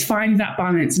 But it's finding that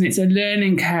balance, and it's a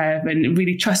learning curve, and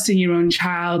really trusting your own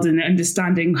child and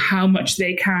understanding how much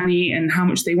they can eat and how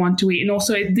much they want to eat. And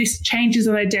also this changes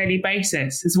on a daily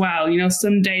basis as well. You know,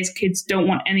 some days kids don't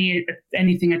want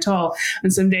anything at all,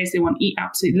 and some days they want to eat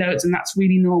absolute loads, and that's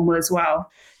really normal as well.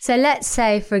 So let's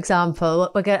say, for example,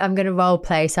 I'm going to role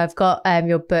play. So I've got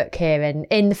your book here, and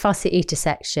in the fussy eater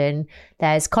section,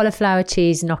 there's cauliflower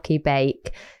cheese gnocchi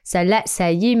bake. So let's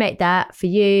say you make that for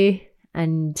you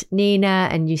and Nina,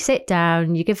 and you sit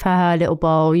down, you give her little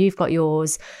bowl, you've got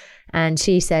yours, and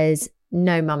she says,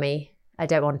 "No, mummy, I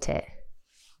don't want it."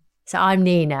 So I'm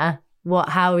Nina.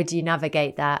 How would you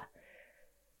navigate that?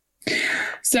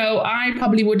 So I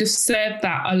probably would have served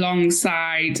that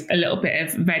alongside a little bit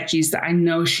of veggies that I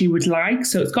know she would like.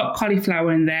 So it's got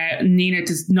cauliflower in there. Nina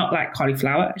does not like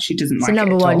cauliflower. She doesn't like it. So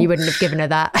number one, you wouldn't have given her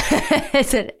that.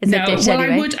 it's a dish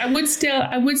anyway. I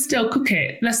would still cook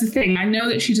it. That's the thing. I know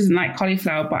that she doesn't like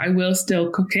cauliflower, but I will still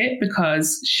cook it,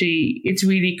 because it's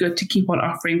really good to keep on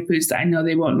offering foods that I know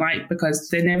they won't like, because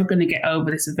they're never going to get over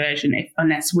this aversion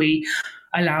unless we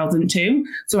allow them to.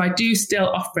 So I do still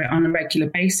offer it on a regular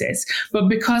basis. But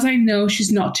because I know she's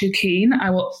not too keen, I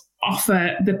will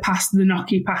offer the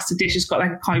gnocchi pasta dish. It's got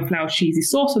like a cauliflower cheesy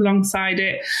sauce alongside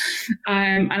it.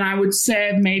 And I would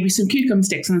serve maybe some cucumber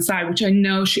sticks on the side, which I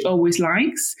know she always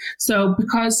likes. So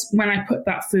because when I put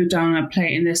that food down on a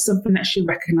plate and there's something that she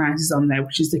recognises on there,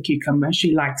 which is the cucumber,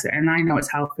 she likes it. And I know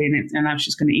it's healthy and now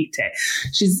she's going to eat it.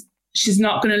 She's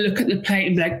not going to look at the plate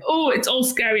and be like, oh, it's all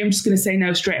scary, I'm just going to say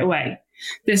no straight away.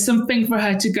 There's something for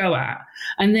her to go at.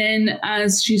 And then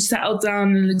as she's settled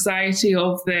down, and the anxiety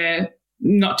of the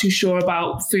not too sure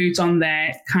about foods on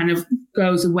there kind of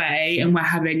goes away, and we're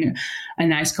having a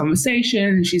nice conversation,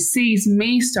 and she sees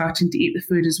me starting to eat the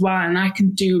food as well, and I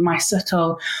can do my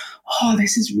subtle, oh,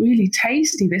 this is really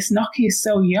tasty, this gnocchi is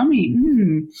so yummy.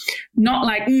 Not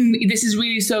like, this is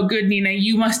really so good, Nina,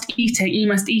 you must eat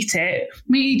it.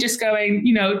 Me just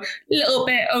going, a little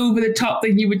bit over the top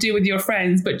than you would do with your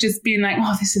friends, but just being like,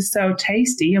 oh, this is so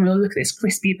tasty. Look at this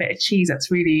crispy bit of cheese,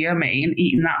 that's really yummy, and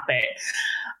eating that bit.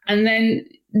 And then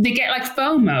they get like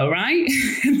FOMO, right?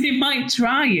 And they might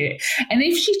try it. And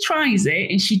if she tries it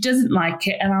and she doesn't like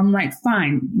it, and I'm like,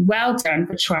 fine, well done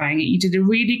for trying it. You did a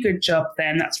really good job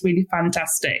then. That's really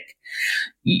fantastic.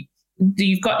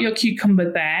 You've got your cucumber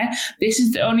there. This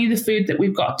is only the food that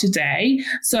we've got today.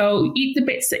 So eat the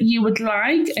bits that you would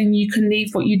like, and you can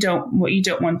leave what you don't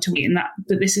want to eat. And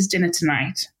but this is dinner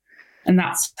tonight. And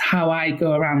that's how I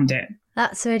go around it.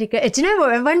 That's really good. Do you know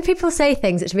what? When people say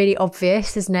things, it's really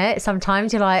obvious, isn't it?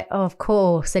 Sometimes you're like, oh, of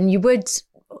course. And you would,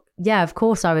 yeah, of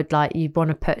course I would like, you'd want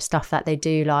to put stuff that they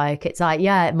do like. It's like,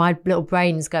 yeah, my little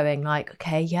brain's going like,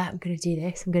 okay, yeah, I'm going to do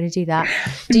this, I'm going to do that.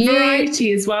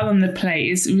 Variety as well on the plate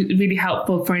is really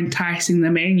helpful for enticing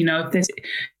them in. If there's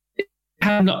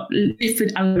have got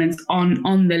different elements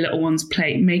on the little one's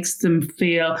plate, makes them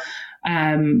feel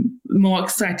more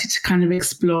excited to kind of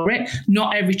explore it.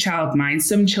 Not every child minds.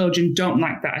 Some children don't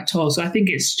like that at all. So I think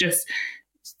it's just,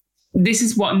 this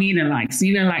is what Nina likes.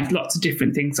 Nina likes lots of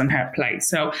different things on her plate.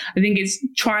 So I think it's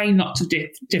trying lots of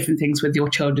different things with your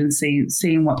children,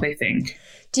 seeing what they think.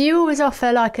 Do you always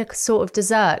offer like a sort of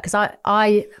dessert? Because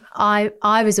I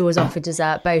was always offered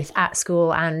dessert both at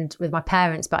school and with my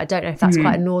parents, but I don't know if that's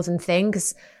quite a northern thing,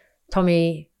 because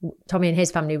Tommy and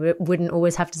his family wouldn't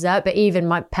always have dessert, but even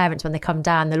my parents, when they come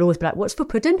down, they'll always be like, what's for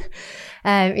pudding?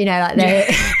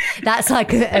 That's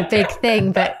like a big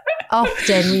thing. But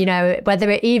often,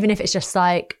 even if it's just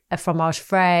like a fromage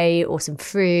frais or some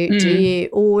fruit, do you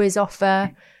always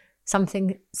offer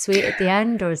something sweet at the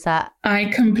end, or is that? I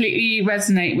completely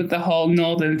resonate with the whole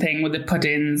northern thing with the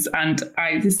puddings, and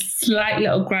this slight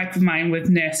little gripe of mine with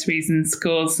nurseries and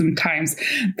schools sometimes,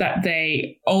 that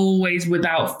they always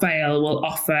without fail will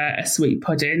offer a sweet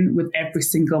pudding with every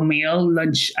single meal,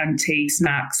 lunch and tea,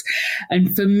 snacks.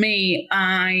 And for me,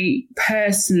 I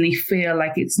personally feel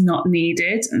like it's not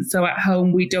needed, and so at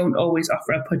home we don't always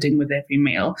offer a pudding with every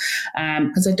meal,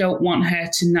 because I don't want her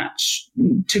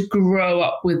to grow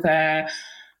up with a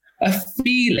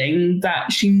feeling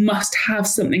that she must have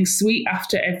something sweet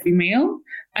after every meal.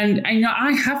 And I know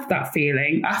I have that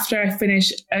feeling. After I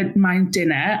finish my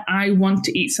dinner, I want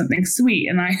to eat something sweet.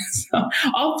 And I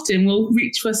often will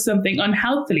reach for something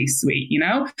unhealthily sweet,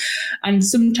 And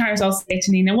sometimes I'll say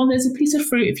to Nina, well, there's a piece of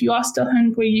fruit. If you are still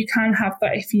hungry, you can have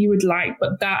that if you would like.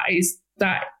 But that is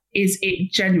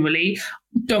it generally.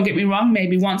 Don't get me wrong.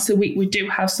 Maybe once a week we do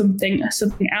have something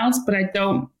else, but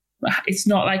it's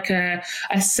not like a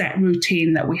set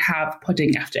routine that we have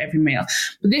pudding after every meal.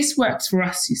 But this works for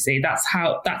us, you see. That's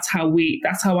how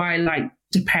I like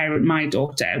to parent my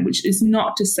daughter, which is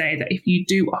not to say that if you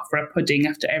do offer a pudding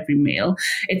after every meal,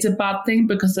 it's a bad thing,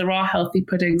 because there are healthy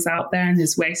puddings out there, and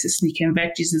there's ways to sneak in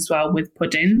veggies as well with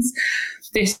puddings.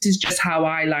 This is just how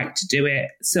I like to do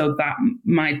it, so that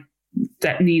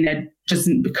Nina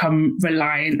doesn't become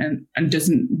reliant and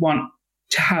doesn't want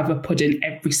to have a pudding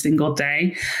every single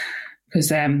day,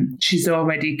 because she's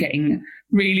already getting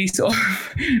really sort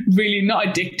of really not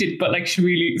addicted, but like she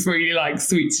really likes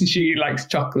sweets and she really likes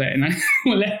chocolate, and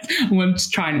I want to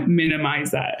try and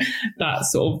minimize that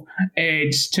sort of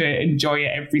urge to enjoy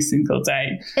it every single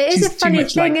day. It is a funny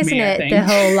thing, isn't it? The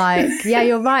whole yeah,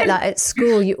 you're right. Like at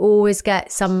school, you always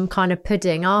get some kind of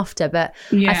pudding after, but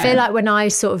I feel like when I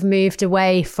sort of moved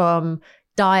away from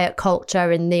diet culture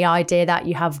and the idea that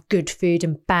you have good food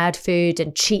and bad food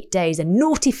and cheat days and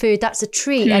naughty food, that's a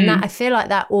treat. And that, I feel like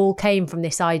that all came from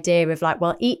this idea of like,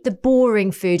 well, eat the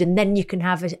boring food and then you can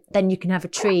have a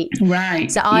treat. Right.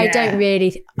 So I don't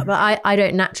really, I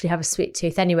don't naturally have a sweet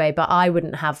tooth anyway, but I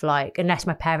wouldn't have unless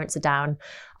my parents are down,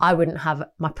 I wouldn't have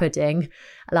my pudding.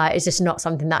 Like, it's just not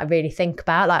something that I really think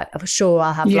about. Like, I'm sure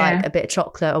I'll have like a bit of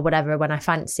chocolate or whatever when I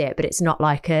fancy it, but it's not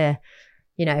like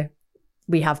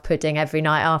we have pudding every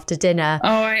night after dinner.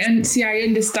 Oh, I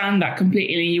understand that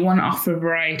completely. You want to offer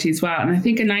variety as well. And I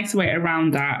think a nice way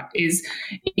around that is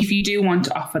if you do want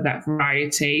to offer that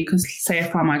variety, because say a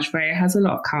fromage frais has a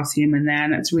lot of calcium in there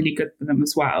and that's really good for them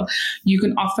as well. You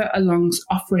can offer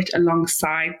it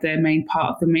alongside the main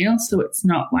part of the meal. So it's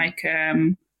not like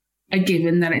a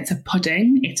given that it's a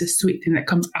pudding. It's a sweet thing that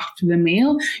comes after the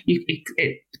meal.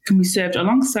 It can be served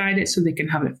alongside it, so they can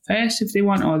have it first if they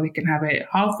want, or they can have it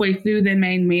halfway through their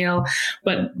main meal.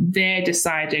 But they're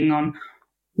deciding on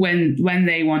when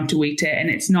they want to eat it, and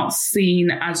it's not seen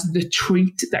as the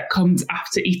treat that comes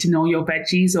after eating all your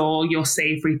veggies or your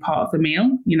savoury part of the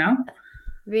meal, you know?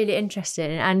 Really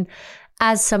interesting. And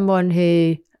as someone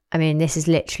who, I mean, this is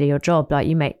literally your job, like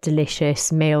you make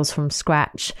delicious meals from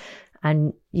scratch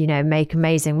and, you know, make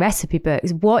amazing recipe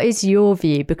books. What is your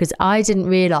view? Because I didn't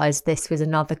realise this was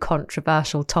another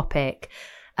controversial topic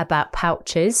about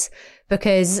pouches,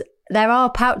 because there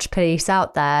are pouch police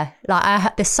out there.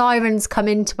 Like the sirens come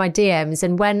into my DMs,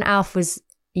 and when Alf was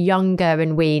younger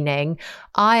and weaning,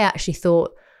 I actually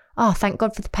thought, oh, thank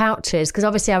God for the pouches, because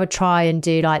obviously I would try and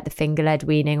do like the finger-led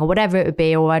weaning or whatever it would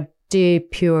be, or I'd do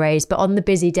purees. But on the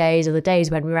busy days or the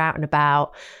days when we were out and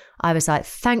about, I was like,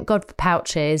 thank God for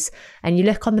pouches. And you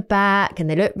look on the back and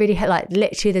they look really like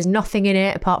literally there's nothing in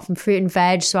it apart from fruit and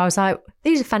veg. So I was like,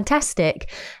 these are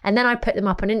fantastic. And then I put them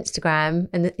up on Instagram,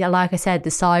 and like I said,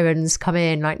 the sirens come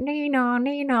in like,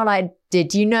 Nina, like,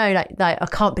 did you know, like I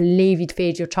can't believe you'd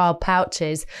feed your child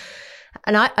pouches.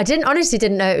 And I honestly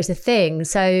didn't know it was a thing.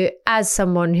 So as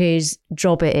someone whose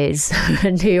job it is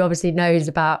and who obviously knows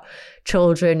about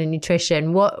children and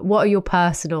nutrition, what are your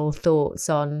personal thoughts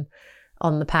on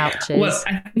the pouches? Well,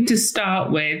 I think to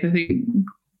start with, I think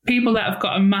people that have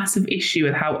got a massive issue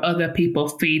with how other people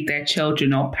feed their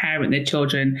children or parent their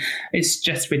children is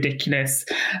just ridiculous.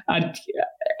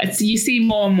 You see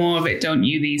more and more of it, don't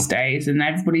you, these days? And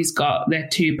everybody's got their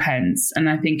 2 pence. And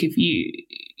I think if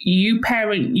you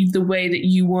parent the way that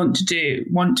you want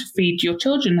to feed your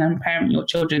children and parent your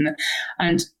children,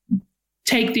 and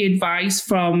take the advice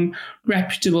from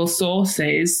reputable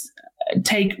sources,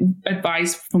 take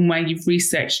advice from where you've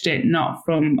researched it, not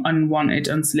from unwanted,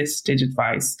 unsolicited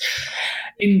advice.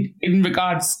 In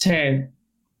regards to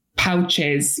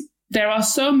pouches, there are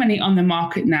so many on the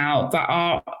market now that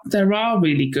are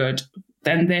really good.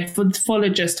 Then they're full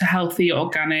of just healthy,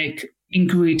 organic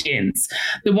ingredients.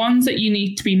 The ones that you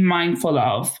need to be mindful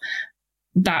of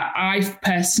that I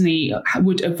personally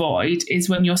would avoid is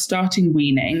when you're starting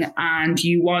weaning and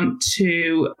you want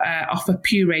to offer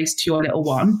purees to your little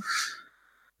one.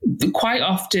 Quite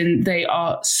often they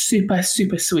are super,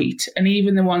 super sweet. And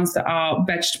even the ones that are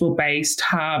vegetable based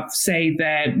have, say,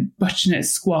 their butternut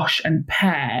squash and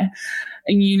pear.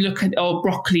 And you look at, or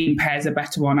broccoli and pear is a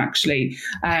better one, actually.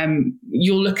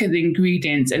 You'll look at the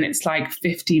ingredients and it's like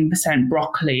 15%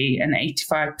 broccoli and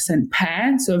 85%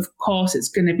 pear. So, of course, it's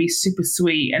going to be super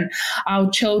sweet. And our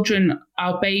children,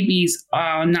 our babies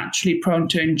are naturally prone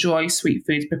to enjoy sweet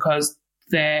foods because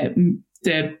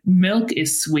the milk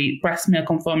is sweet. Breast milk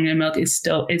and formula milk is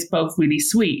both really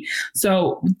sweet.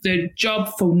 So the job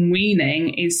for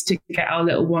weaning is to get our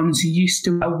little ones used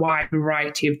to a wide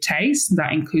variety of tastes.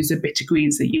 That includes the bitter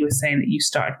greens that you were saying that you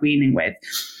started weaning with.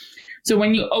 So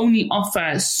when you only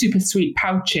offer super sweet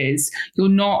pouches, you're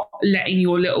not letting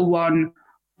your little one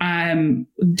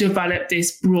develop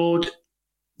this broad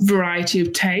variety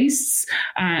of tastes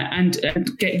and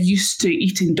get used to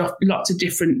eating lots of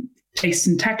different tastes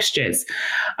and textures,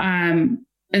 and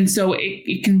so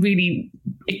it can really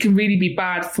be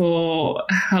bad for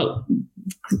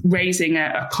raising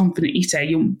a confident eater.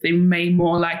 They may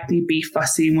more likely be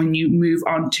fussy when you move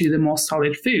on to the more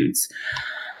solid foods.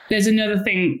 There's another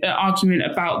argument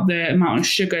about the amount of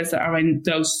sugars that are in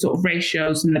those sort of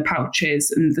ratios in the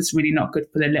pouches, and that's really not good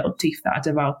for the little teeth that are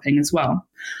developing as well.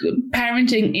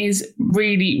 Parenting is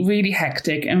really, really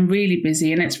hectic and really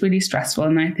busy, and it's really stressful.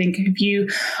 And I think if you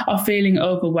are feeling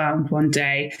overwhelmed one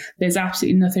day, there's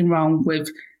absolutely nothing wrong with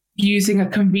using a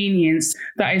convenience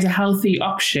that is a healthy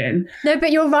option. No,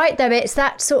 but you're right though. It's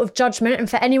that sort of judgment. And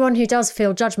for anyone who does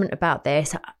feel judgment about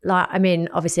this, like, I mean,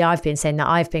 obviously I've been saying that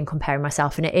I've been comparing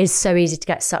myself and it is so easy to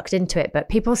get sucked into it, but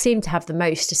people seem to have the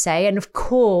most to say. And of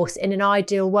course, in an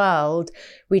ideal world,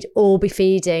 we'd all be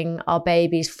feeding our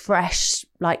babies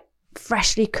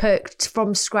freshly cooked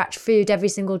from scratch food every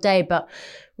single day. But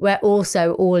we're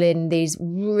also all in these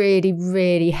really,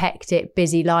 really hectic,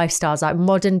 busy lifestyles, like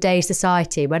modern day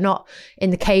society. We're not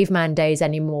in the caveman days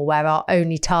anymore where our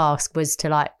only task was to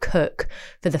like cook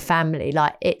for the family.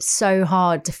 Like it's so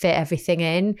hard to fit everything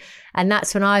in. And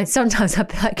that's when sometimes I'd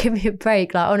be like, give me a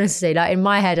break. Like honestly, like in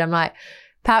my head, I'm like,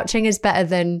 pouching is better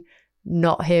than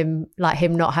not him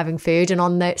not having food. And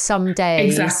on some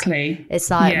days, exactly,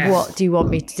 it's like, what do you want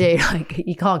me to do? Like,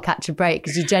 you can't catch a break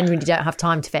because you genuinely don't have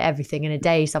time to fit everything in a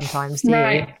day sometimes, do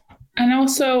you? And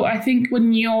also, I think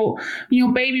when your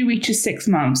baby reaches 6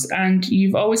 months and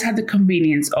you've always had the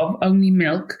convenience of only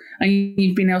milk, and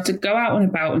you've been able to go out and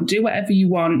about and do whatever you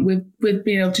want with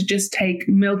being able to just take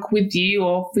milk with you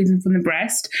or feeding from the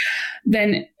breast,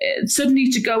 then suddenly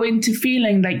to go into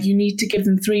feeling like you need to give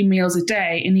them 3 meals a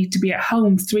day and need to be at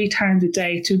home 3 times a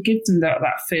day to give them that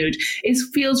food, it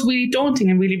feels really daunting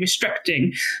and really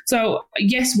restricting. So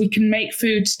yes, we can make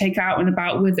food to take out and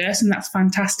about with us, and that's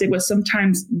fantastic, but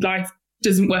sometimes life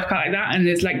doesn't work out like that, and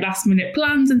there's like last minute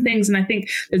plans and things. And I think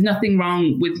there's nothing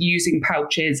wrong with using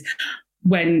pouches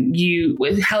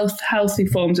with healthy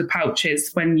forms of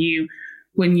pouches when you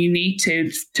need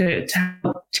to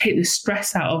help take the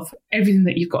stress out of everything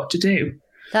that you've got to do.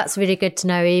 That's really good to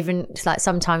know. Even like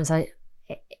sometimes I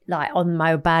on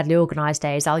my badly organised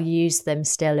days, I'll use them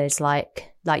still as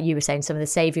like you were saying, some of the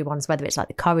savoury ones, whether it's like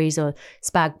the curries or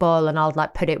spag bol, and I'll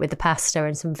like put it with the pasta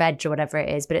and some veg or whatever it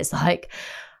is. But it's like,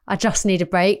 I just need a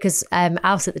break because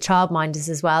Al's at the childminders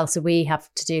as well. So we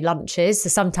have to do lunches. So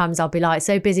sometimes I'll be like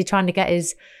so busy trying to get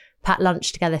his packed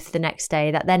lunch together for the next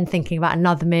day that then thinking about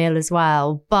another meal as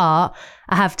well. But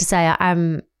I have to say, I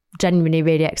am genuinely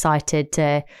really excited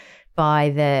to buy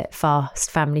the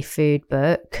Fast Family Food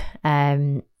book.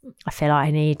 I feel like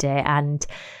I need it. And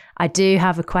I do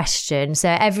have a question. So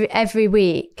every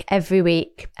week,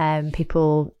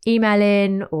 people email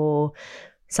in or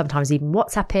sometimes even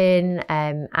WhatsApp in.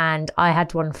 And I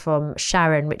had one from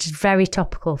Sharon, which is very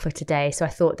topical for today. So I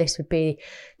thought this would be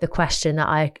the question that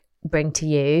I bring to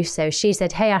you. So she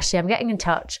said, "Hey Ashley, I'm getting in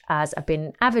touch as I've been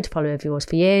an avid follower of yours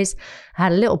for years. I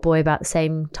had a little boy about the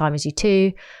same time as you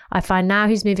too. I find now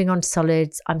he's moving on to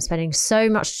solids. I'm spending so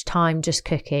much time just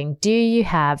cooking. Do you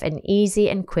have an easy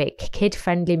and quick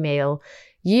kid-friendly meal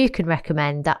you can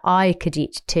recommend that I could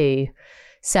eat too?"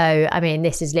 So, I mean,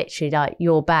 this is literally like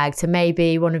your bag. So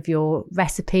maybe one of your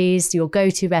recipes, your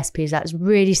go-to recipes that's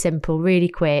really simple, really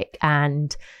quick,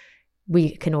 and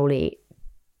we can all eat.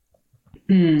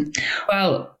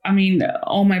 Well, I mean,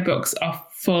 all my books are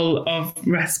full of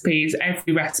recipes.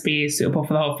 Every recipe is suitable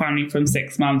for the whole family from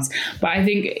 6 months. But I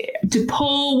think to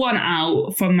pull one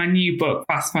out from my new book,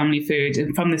 Fast Family Food,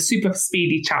 and from the super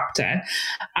speedy chapter,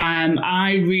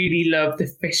 I really love the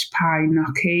fish pie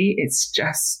gnocchi. It's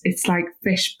like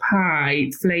fish pie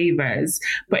flavors,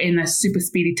 but in a super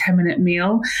speedy 10-minute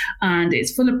meal. And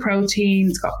it's full of protein,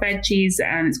 it's got veggies,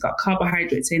 and it's got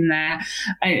carbohydrates in there.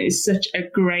 And it's such a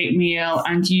great meal.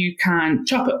 And you can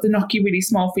chop up the gnocchi really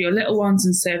small for your little ones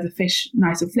and serve the fish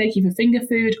nice and flaky for finger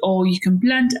food, or you can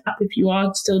blend it up if you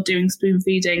are still doing spoon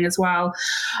feeding as well.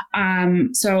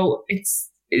 So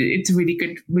it's a really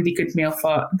good meal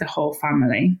for the whole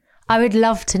family. I would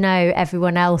love to know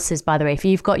everyone else's, by the way. If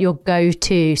you've got your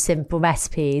go-to simple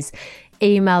recipes,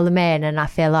 email them in, and I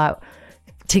feel like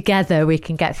together we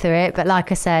can get through it. But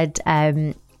like I said,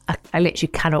 I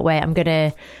literally cannot wait. I'm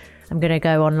gonna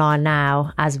go online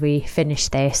now as we finish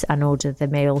this and order the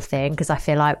meal thing, because I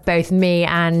feel like both me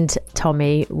and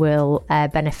Tommy will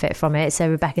benefit from it. So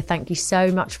Rebecca, thank you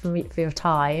so much for your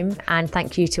time, and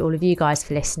thank you to all of you guys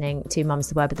for listening to Mum's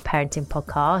the Word with the Parenting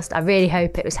Podcast. I really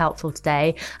hope it was helpful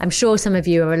today. I'm sure some of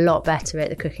you are a lot better at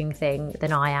the cooking thing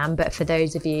than I am, but for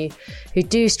those of you who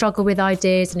do struggle with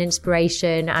ideas and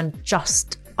inspiration and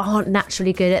just aren't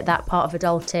naturally good at that part of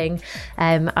adulting,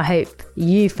 I hope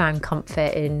you found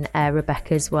comfort in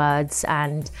Rebecca's words,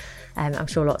 and I'm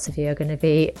sure lots of you are going to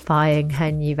be buying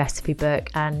her new recipe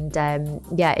book. And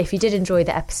if you did enjoy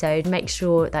the episode, make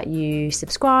sure that you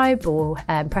subscribe or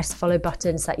press the follow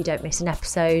button so that you don't miss an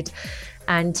episode.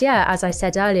 And as I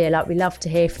said earlier, we love to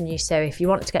hear from you. So if you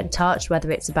want to get in touch,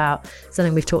 whether it's about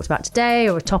something we've talked about today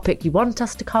or a topic you want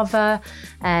us to cover,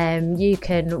 you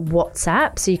can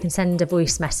WhatsApp. So you can send a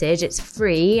voice message. It's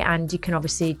free, and you can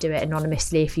obviously do it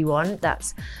anonymously if you want.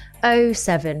 That's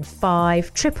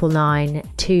 075 999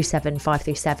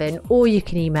 27537, or you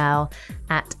can email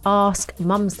at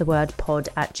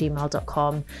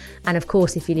askmumsthewordpod@gmail.com. And of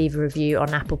course, if you leave a review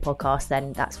on Apple Podcasts,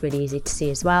 then that's really easy to see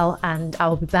as well. And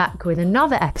I'll be back with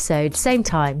another episode, same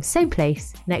time, same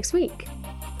place, next week.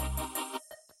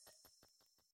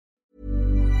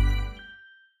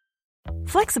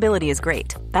 Flexibility is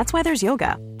great. That's why there's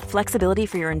yoga. Flexibility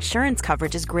for your insurance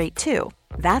coverage is great too.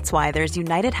 That's why there's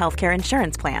United Healthcare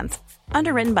Insurance Plans.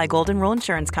 Underwritten by Golden Rule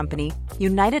Insurance Company,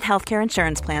 United Healthcare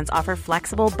Insurance Plans offer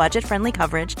flexible, budget-friendly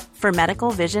coverage for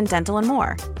medical, vision, dental, and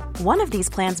more. One of these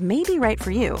plans may be right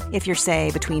for you if you're,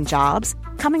 say, between jobs,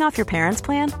 coming off your parents'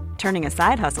 plan, turning a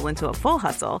side hustle into a full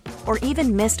hustle, or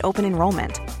even missed open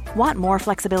enrollment. Want more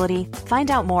flexibility?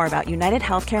 Find out more about United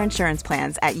Healthcare Insurance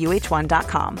Plans at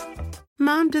uh1.com.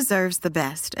 Mom deserves the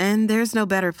best, and there's no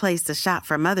better place to shop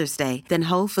for Mother's Day than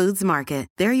Whole Foods Market.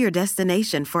 They're your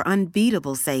destination for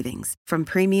unbeatable savings, from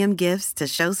premium gifts to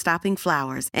show-stopping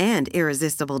flowers and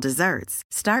irresistible desserts.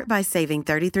 Start by saving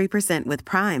 33% with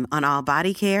Prime on all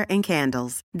body care and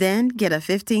candles. Then get a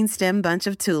 15-stem bunch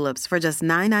of tulips for just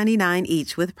 $9.99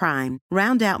 each with Prime.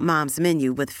 Round out Mom's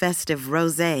menu with festive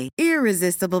rosé,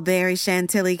 irresistible berry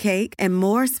chantilly cake, and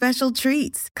more special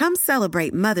treats. Come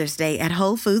celebrate Mother's Day at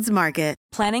Whole Foods Market.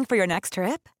 Planning for your next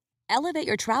trip? Elevate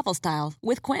your travel style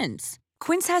with Quince.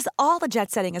 Quince has all the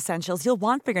jet-setting essentials you'll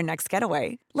want for your next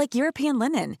getaway, like European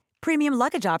linen, premium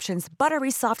luggage options,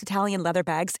 buttery soft Italian leather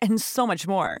bags, and so much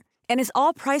more. And is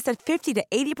all priced at 50 to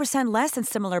 80% less than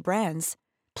similar brands.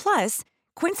 Plus,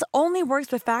 Quince only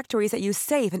works with factories that use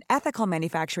safe and ethical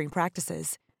manufacturing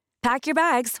practices. Pack your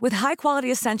bags with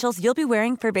high-quality essentials you'll be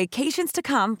wearing for vacations to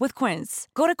come with Quince.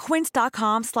 Go to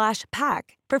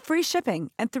quince.com/pack for free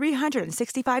shipping and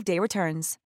 365-day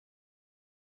returns.